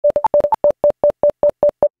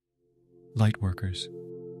Lightworkers.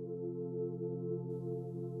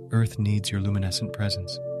 Earth needs your luminescent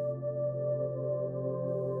presence.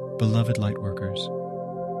 Beloved Lightworkers,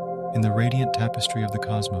 in the radiant tapestry of the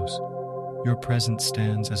cosmos, your presence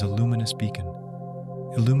stands as a luminous beacon,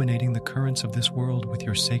 illuminating the currents of this world with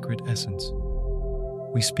your sacred essence.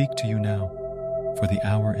 We speak to you now, for the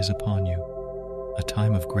hour is upon you, a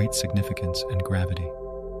time of great significance and gravity.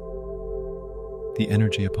 The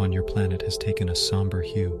energy upon your planet has taken a somber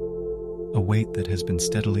hue, a weight that has been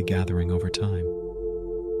steadily gathering over time.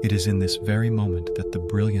 It is in this very moment that the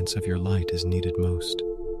brilliance of your light is needed most.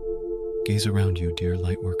 Gaze around you, dear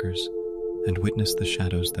Lightworkers, and witness the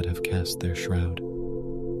shadows that have cast their shroud.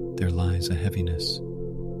 There lies a heaviness,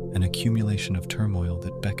 an accumulation of turmoil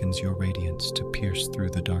that beckons your radiance to pierce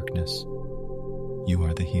through the darkness. You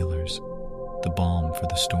are the healers, the balm for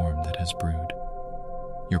the storm that has brewed.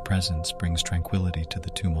 Your presence brings tranquility to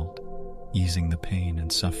the tumult, easing the pain and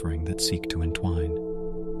suffering that seek to entwine.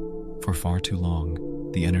 For far too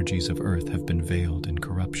long, the energies of Earth have been veiled in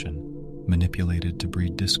corruption, manipulated to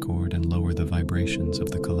breed discord and lower the vibrations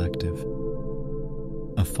of the collective.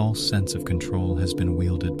 A false sense of control has been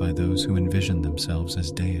wielded by those who envision themselves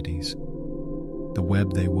as deities. The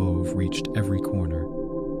web they wove reached every corner,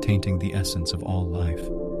 tainting the essence of all life.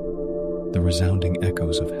 The resounding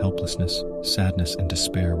echoes of helplessness, sadness, and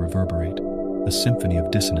despair reverberate, a symphony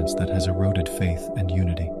of dissonance that has eroded faith and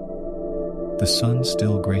unity. The sun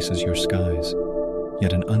still graces your skies,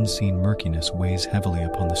 yet an unseen murkiness weighs heavily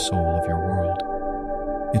upon the soul of your world.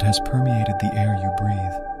 It has permeated the air you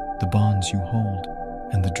breathe, the bonds you hold,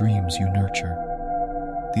 and the dreams you nurture.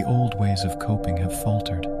 The old ways of coping have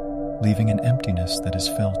faltered, leaving an emptiness that is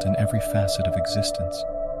felt in every facet of existence.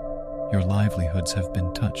 Your livelihoods have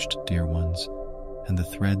been touched, dear ones, and the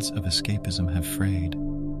threads of escapism have frayed.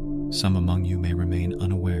 Some among you may remain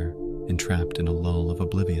unaware, entrapped in a lull of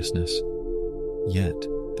obliviousness. Yet,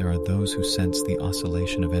 there are those who sense the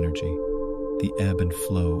oscillation of energy, the ebb and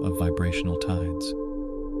flow of vibrational tides.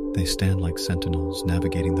 They stand like sentinels,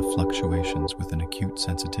 navigating the fluctuations with an acute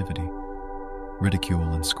sensitivity.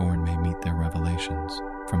 Ridicule and scorn may meet their revelations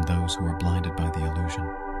from those who are blinded by the illusion.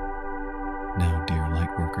 Now, dear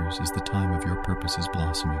Lightworkers, is the time of your purposes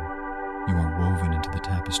blossoming. You are woven into the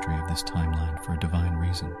tapestry of this timeline for a divine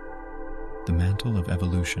reason. The mantle of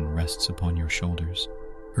evolution rests upon your shoulders,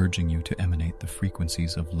 urging you to emanate the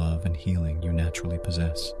frequencies of love and healing you naturally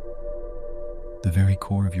possess. The very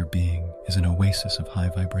core of your being is an oasis of high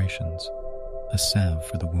vibrations, a salve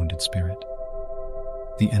for the wounded spirit.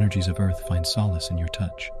 The energies of Earth find solace in your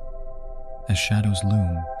touch. As shadows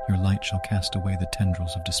loom, your light shall cast away the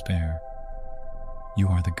tendrils of despair. You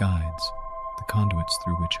are the guides, the conduits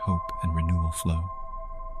through which hope and renewal flow.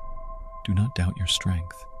 Do not doubt your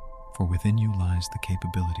strength, for within you lies the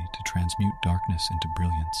capability to transmute darkness into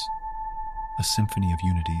brilliance. A symphony of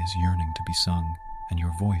unity is yearning to be sung, and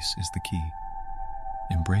your voice is the key.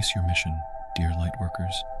 Embrace your mission, dear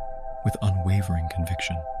Lightworkers, with unwavering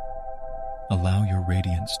conviction. Allow your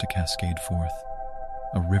radiance to cascade forth,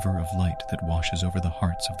 a river of light that washes over the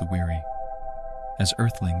hearts of the weary. As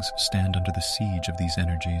earthlings stand under the siege of these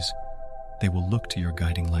energies, they will look to your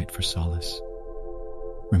guiding light for solace.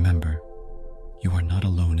 Remember, you are not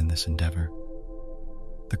alone in this endeavor.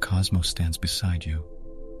 The cosmos stands beside you,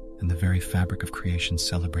 and the very fabric of creation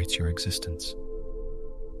celebrates your existence.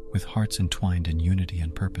 With hearts entwined in unity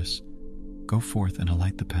and purpose, go forth and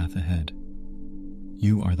alight the path ahead.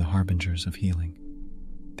 You are the harbingers of healing,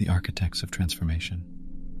 the architects of transformation.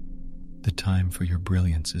 The time for your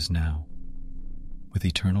brilliance is now. With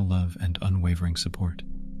eternal love and unwavering support,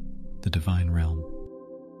 the divine realm